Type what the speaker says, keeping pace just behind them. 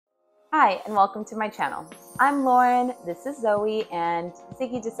Hi, and welcome to my channel. I'm Lauren, this is Zoe, and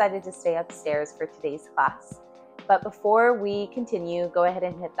Ziggy decided to stay upstairs for today's class. But before we continue, go ahead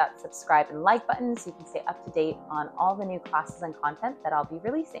and hit that subscribe and like button so you can stay up to date on all the new classes and content that I'll be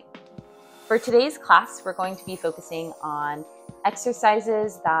releasing. For today's class, we're going to be focusing on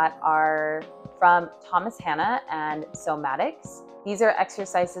exercises that are from Hanna and Somatics. These are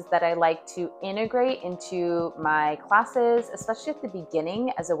exercises that I like to integrate into my classes, especially at the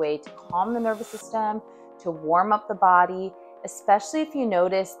beginning, as a way to calm the nervous system, to warm up the body, especially if you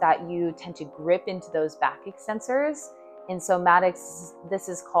notice that you tend to grip into those back extensors. In Somatics, this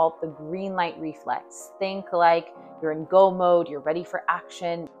is called the green light reflex. Think like you're in go mode, you're ready for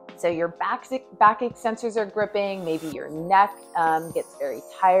action. So your back extensors are gripping, maybe your neck gets very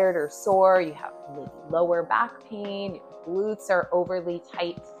tired or sore, you have maybe lower back pain, your glutes are overly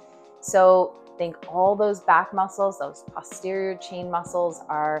tight. So think all those back muscles, those posterior chain muscles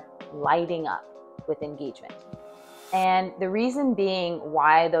are lighting up with engagement. And the reason being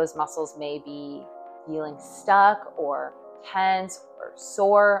why those muscles may be feeling stuck or tense or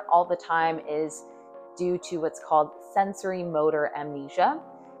sore all the time is due to what's called sensory motor amnesia.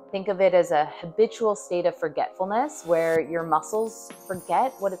 Think of it as a habitual state of forgetfulness where your muscles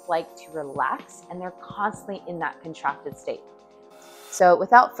forget what it's like to relax and they're constantly in that contracted state. So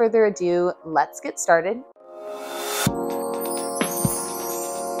without further ado, let's get started.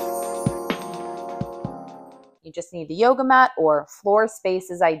 You just need a yoga mat or floor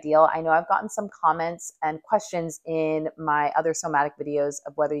space is ideal. I know I've gotten some comments and questions in my other somatic videos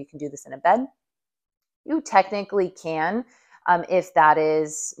of whether you can do this in a bed. You technically can. If that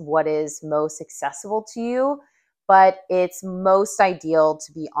is what is most accessible to you, but it's most ideal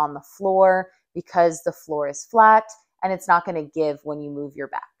to be on the floor because the floor is flat and it's not going to give when you move your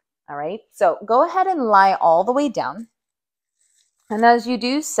back. All right, so go ahead and lie all the way down. And as you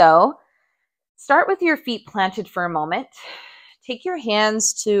do so, start with your feet planted for a moment. Take your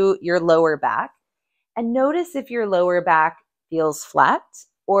hands to your lower back and notice if your lower back feels flat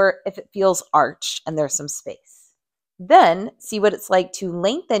or if it feels arched and there's some space. Then see what it's like to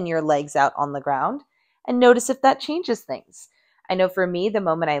lengthen your legs out on the ground and notice if that changes things. I know for me, the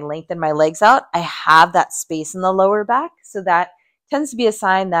moment I lengthen my legs out, I have that space in the lower back. So that tends to be a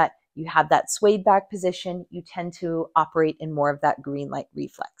sign that you have that swayed back position. You tend to operate in more of that green light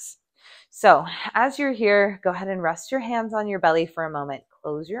reflex. So as you're here, go ahead and rest your hands on your belly for a moment.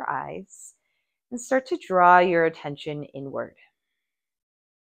 Close your eyes and start to draw your attention inward.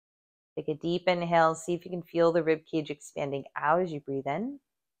 Take a deep inhale. See if you can feel the rib cage expanding out as you breathe in.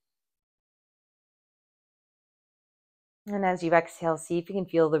 And as you exhale, see if you can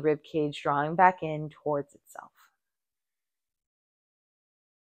feel the rib cage drawing back in towards itself.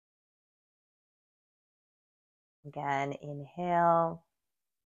 Again, inhale.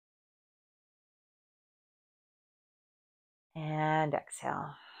 And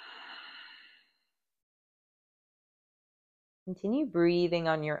exhale. Continue breathing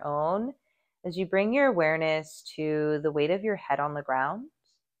on your own as you bring your awareness to the weight of your head on the ground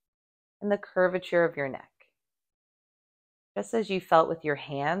and the curvature of your neck. Just as you felt with your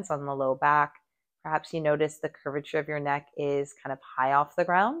hands on the low back, perhaps you notice the curvature of your neck is kind of high off the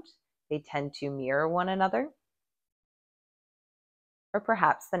ground. They tend to mirror one another. Or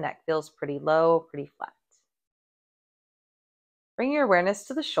perhaps the neck feels pretty low, pretty flat. Bring your awareness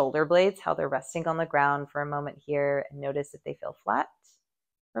to the shoulder blades, how they're resting on the ground for a moment here, and notice if they feel flat.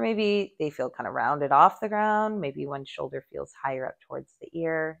 Or maybe they feel kind of rounded off the ground. Maybe one shoulder feels higher up towards the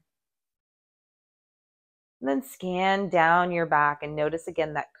ear. And then scan down your back and notice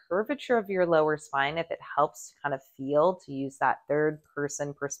again that curvature of your lower spine, if it helps to kind of feel, to use that third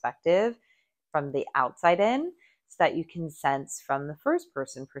person perspective from the outside in, so that you can sense from the first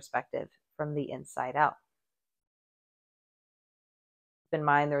person perspective from the inside out. Keep in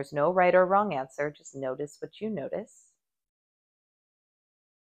mind there's no right or wrong answer, just notice what you notice.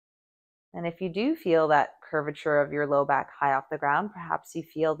 And if you do feel that curvature of your low back high off the ground, perhaps you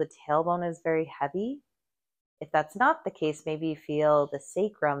feel the tailbone is very heavy. If that's not the case, maybe you feel the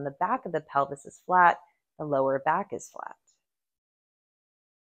sacrum, the back of the pelvis is flat, the lower back is flat.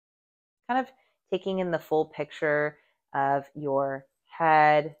 Kind of taking in the full picture of your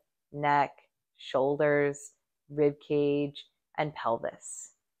head, neck, shoulders, rib cage, and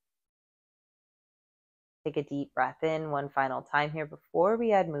pelvis. Take a deep breath in one final time here before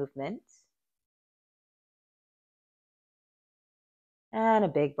we add movement. And a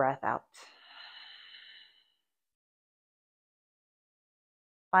big breath out.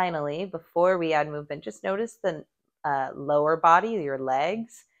 Finally, before we add movement, just notice the lower body, your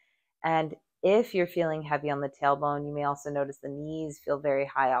legs, and if you're feeling heavy on the tailbone, you may also notice the knees feel very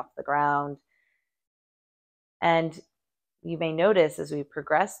high off the ground. And you may notice as we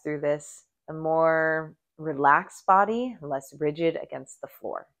progress through this, a more relaxed body, less rigid against the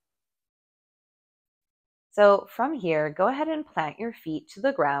floor. So from here, go ahead and plant your feet to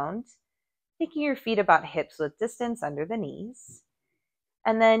the ground, taking your feet about hips width distance under the knees.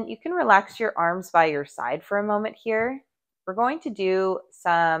 And then you can relax your arms by your side for a moment here. We're going to do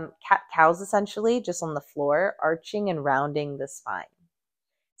some cat-cows essentially, just on the floor, arching and rounding the spine.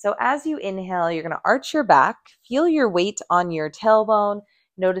 So as you inhale, you're going to arch your back, feel your weight on your tailbone,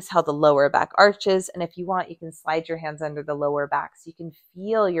 notice how the lower back arches, and if you want, you can slide your hands under the lower back so you can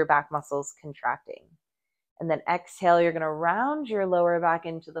feel your back muscles contracting. And then exhale, you're going to round your lower back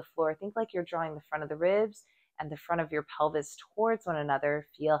into the floor. Think like you're drawing the front of the ribs and the front of your pelvis towards one another.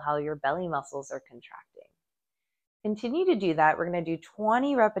 Feel how your belly muscles are contracting. Continue to do that. We're going to do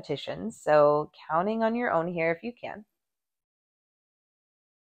 20 repetitions, so counting on your own here if you can.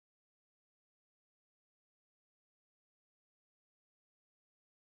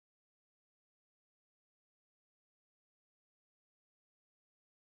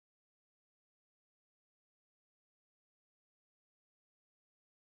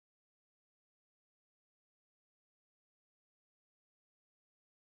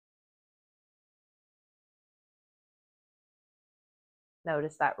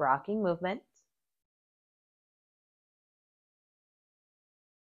 Notice that rocking movement.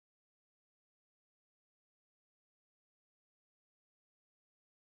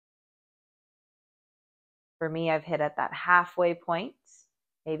 For me, I've hit at that halfway point.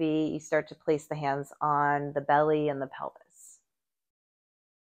 Maybe you start to place the hands on the belly and the pelvis.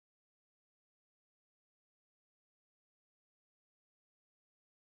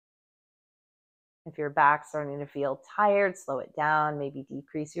 If your back's starting to feel tired, slow it down, maybe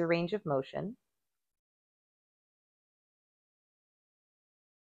decrease your range of motion.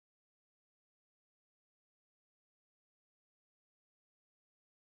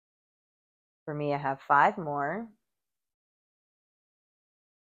 For me, I have 5 more.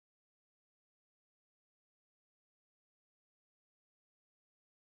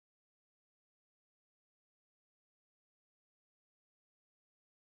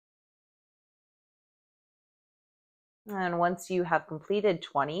 And once you have completed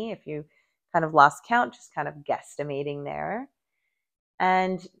 20, if you kind of lost count, just kind of guesstimating there.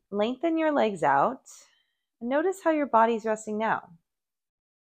 And lengthen your legs out. And notice how your body's resting now.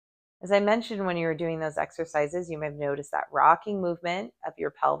 As I mentioned when you were doing those exercises, you may have noticed that rocking movement of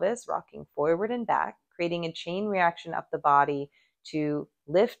your pelvis, rocking forward and back, creating a chain reaction up the body to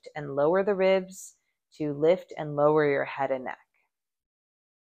lift and lower the ribs, to lift and lower your head and neck.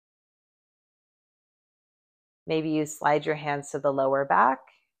 Maybe you slide your hands to the lower back.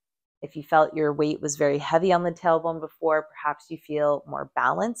 If you felt your weight was very heavy on the tailbone before, perhaps you feel more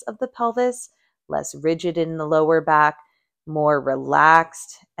balance of the pelvis, less rigid in the lower back, more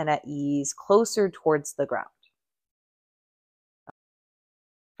relaxed and at ease, closer towards the ground.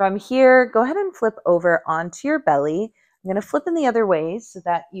 From here, go ahead and flip over onto your belly. I'm going to flip in the other way so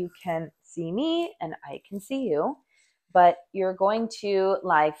that you can see me and I can see you. But you're going to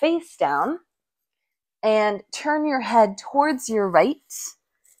lie face down and turn your head towards your right,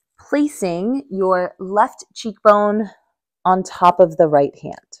 placing your left cheekbone on top of the right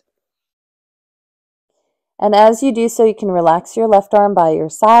hand. And as you do so, you can relax your left arm by your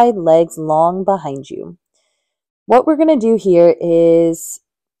side, legs long behind you. What we're going to do here is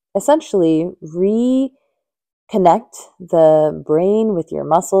essentially reconnect the brain with your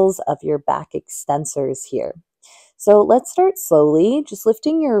muscles of your back extensors here. So let's start slowly, just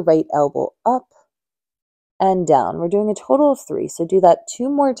lifting your right elbow up and down. We're doing a total of 3, so do that 2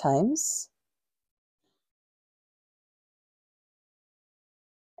 more times.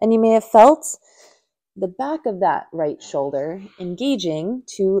 And you may have felt the back of that right shoulder engaging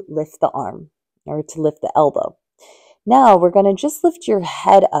to lift the arm or to lift the elbow. Now we're going to just lift your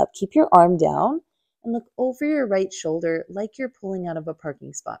head up. Keep your arm down and look over your right shoulder like you're pulling out of a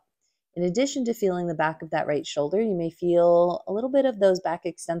parking spot. In addition to feeling the back of that right shoulder, you may feel a little bit of those back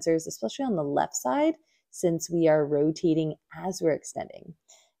extensors, especially on the left side, since we are rotating as we're extending.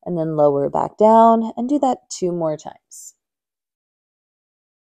 And then lower back down and do that 2 more times.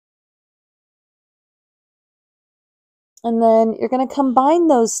 And then you're going to combine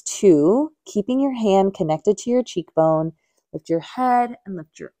those 2, keeping your hand connected to your cheekbone. Lift your head and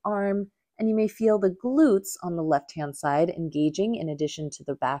lift your arm. And you may feel the glutes on the left-hand side engaging in addition to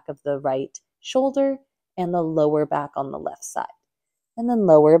the back of the right shoulder and the lower back on the left side. And then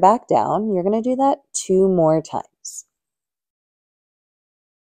lower back down. You're going to do that 2 more times.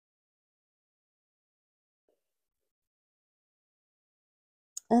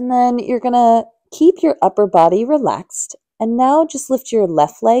 And then you're going to keep your upper body relaxed. And now just lift your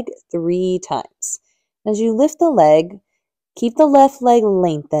left leg 3 times. As you lift the leg, keep the left leg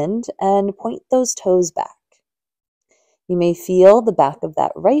lengthened and point those toes back. You may feel the back of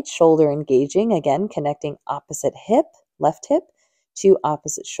that right shoulder engaging, again, connecting opposite hip, left hip, to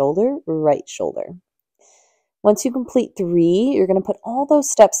opposite shoulder, right shoulder. Once you complete 3, you're going to put all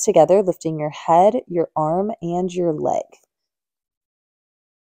those steps together, lifting your head, your arm, and your leg.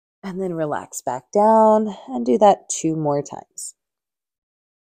 And then relax back down and do that 2 more times.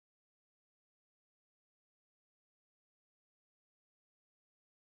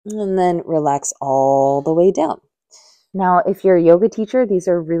 And then relax all the way down. Now, if you're a yoga teacher, these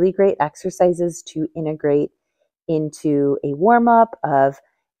are really great exercises to integrate into a warm-up of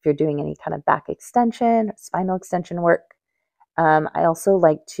if you're doing any kind of back extension, spinal extension work. I also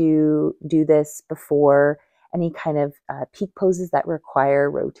like to do this before any kind of peak poses that require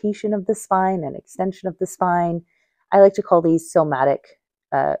rotation of the spine and extension of the spine. I like to call these somatic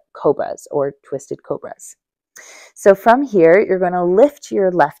cobras or twisted cobras. So from here, you're going to lift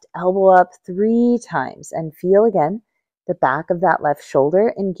your left elbow up 3 times and feel again the back of that left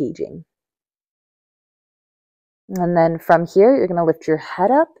shoulder engaging. And then from here, you're going to lift your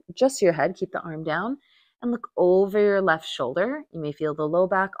head up, just your head, keep the arm down, and look over your left shoulder. You may feel the low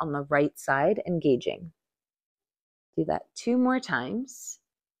back on the right side engaging. Do that 2 more times.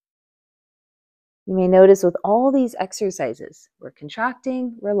 You may notice with all these exercises, we're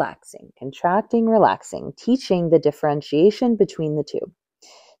contracting, relaxing, teaching the differentiation between the two.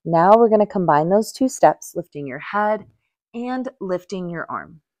 Now we're going to combine those 2 steps, lifting your head and lifting your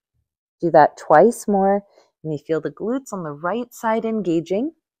arm. Do that twice more. You may feel the glutes on the right side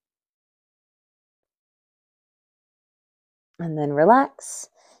engaging. And then relax.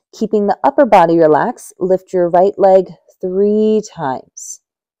 Keeping the upper body relaxed, lift your right leg 3 times.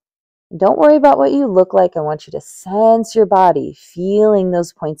 Don't worry about what you look like. I want you to sense your body, feeling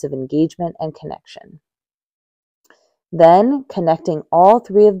those points of engagement and connection. Then connecting all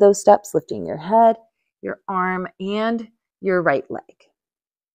 3 of those steps, lifting your head, your arm, and your right leg.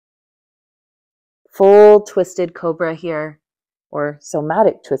 Full twisted cobra here, or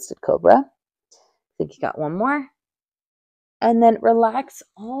somatic twisted cobra. I think you got one more. And then relax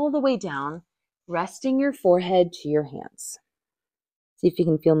all the way down, resting your forehead to your hands. See if you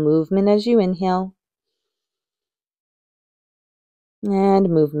can feel movement as you inhale and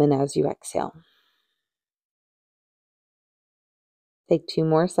movement as you exhale. Take 2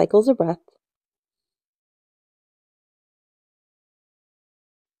 more cycles of breath.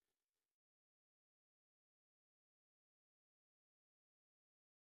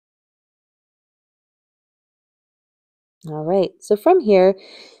 All right, so from here,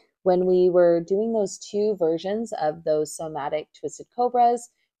 when we were doing those 2 versions of those somatic twisted cobras,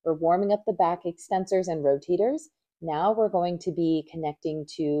 we're warming up the back extensors and rotators. Now we're going to be connecting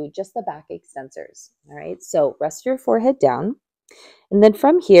to just the back extensors. All right, so rest your forehead down. And then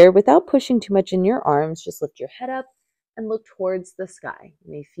from here, without pushing too much in your arms, just lift your head up and look towards the sky.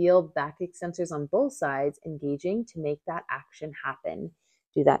 You may feel back extensors on both sides engaging to make that action happen.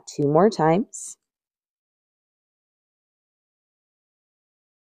 Do that 2 more times.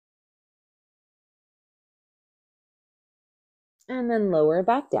 And then lower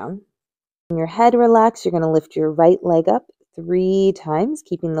back down. When your head relaxed, you're going to lift your right leg up 3 times,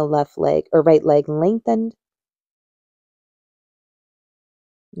 keeping the left leg or right leg lengthened.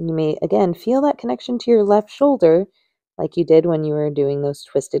 You may again feel that connection to your left shoulder like you did when you were doing those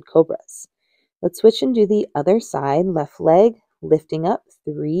twisted cobras. Let's switch and do the other side. Left leg lifting up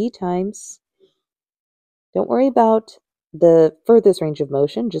 3 times. Don't worry about the furthest range of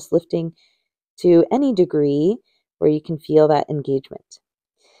motion, just lifting to any degree where you can feel that engagement.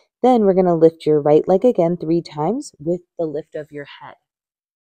 Then we're going to lift your right leg again 3 times with the lift of your head.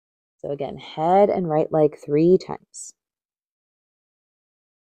 So again, head and right leg 3 times.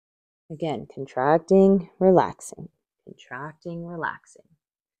 Again, contracting, relaxing, contracting, relaxing.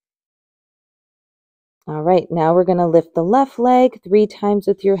 All right, now we're going to lift the left leg 3 times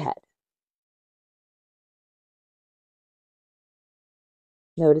with your head.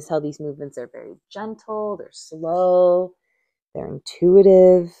 Notice how these movements are very gentle, they're slow, they're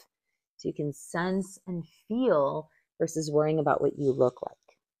intuitive, so you can sense and feel versus worrying about what you look like.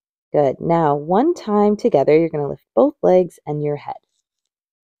 Good. Now, one time together, you're going to lift both legs and your head.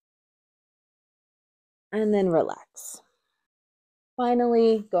 And then relax.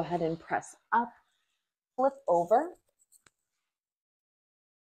 Finally, go ahead and press up, flip over.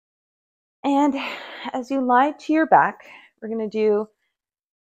 And as you lie to your back, we're going to do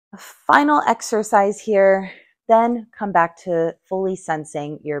a final exercise here then come back to fully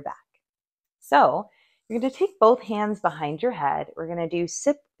sensing your back. So you're going to take both hands behind your head. We're going to do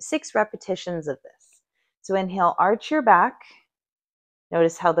 6 repetitions of this. So inhale, arch your back.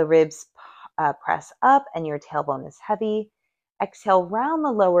 Notice how the ribs press up and your tailbone is heavy. Exhale, round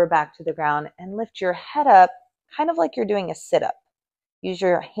the lower back to the ground and lift your head up, kind of like you're doing a sit-up. Use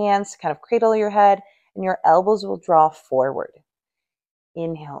your hands to kind of cradle your head and your elbows will draw forward.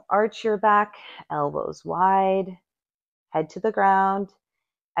 Inhale, arch your back, elbows wide, head to the ground.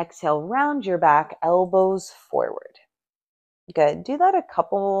 Exhale, round your back, elbows forward. Good. Do that a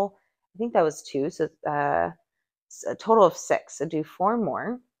couple, I think that was 2, so a total of 6. So do 4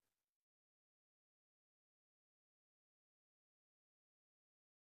 more.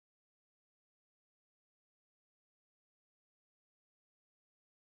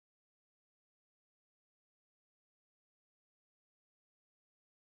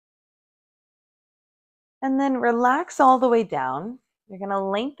 And then relax all the way down. You're going to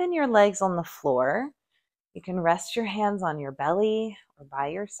lengthen your legs on the floor. You can rest your hands on your belly or by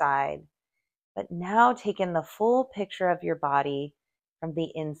your side. But now take in the full picture of your body from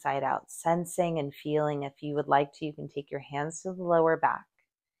the inside out, sensing and feeling. If you would like to, you can take your hands to the lower back.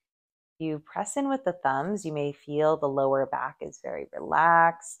 You press in with the thumbs. You may feel the lower back is very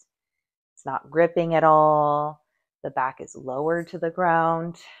relaxed. It's not gripping at all. The back is lowered to the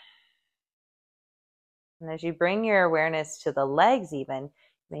ground. And as you bring your awareness to the legs even, you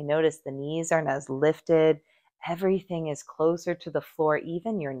may notice the knees aren't as lifted. Everything is closer to the floor,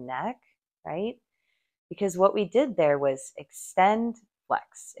 even your neck, right? Because what we did there was extend,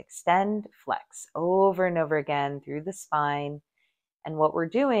 flex over and over again through the spine. And what we're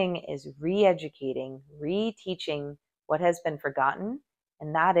doing is re-educating, re-teaching what has been forgotten.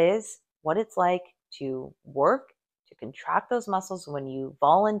 And that is what it's like to work, to contract those muscles when you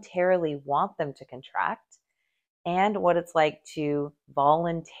voluntarily want them to contract, and what it's like to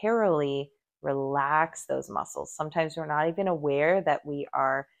voluntarily relax those muscles. Sometimes we're not even aware that we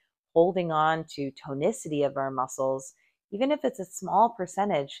are holding on to tonicity of our muscles. Even if it's a small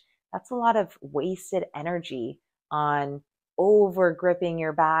percentage, that's a lot of wasted energy on over gripping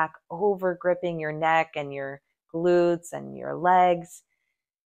your back, over gripping your neck and your glutes and your legs,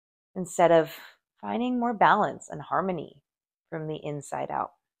 instead of finding more balance and harmony from the inside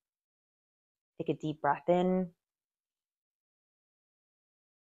out. Take a deep breath in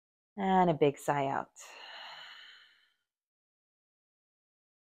and a big sigh out.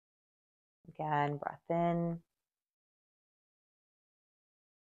 Again, breath in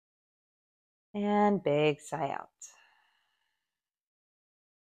and big sigh out.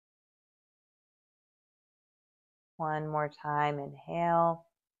 One more time, inhale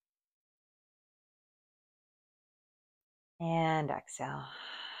and exhale.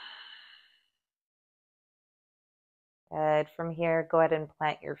 Good. From here, go ahead and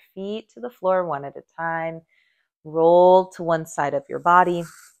plant your feet to the floor one at a time. Roll to one side of your body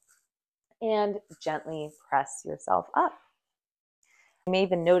and gently press yourself up. You may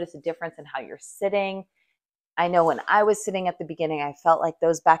even notice a difference in how you're sitting. I know when I was sitting at the beginning, I felt like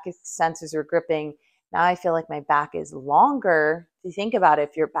those back extensors were gripping. Now I feel like my back is longer. If you think about it,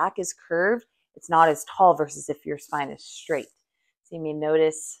 if your back is curved, it's not as tall versus if your spine is straight. So you may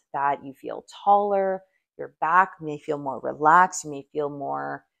notice that you feel taller. Your back may feel more relaxed. You may feel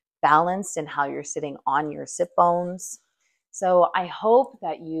more balanced in how you're sitting on your sit bones. So I hope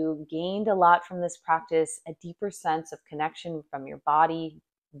that you gained a lot from this practice, a deeper sense of connection from your body,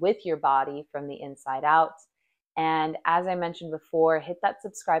 with your body from the inside out. And as I mentioned before, hit that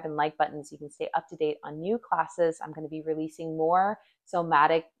subscribe and like button so you can stay up to date on new classes. I'm going to be releasing more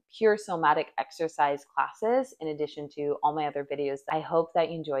pure somatic exercise classes in addition to all my other videos. I hope that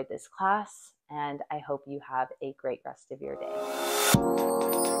you enjoyed this class and I hope you have a great rest of your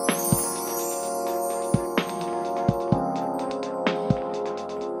day.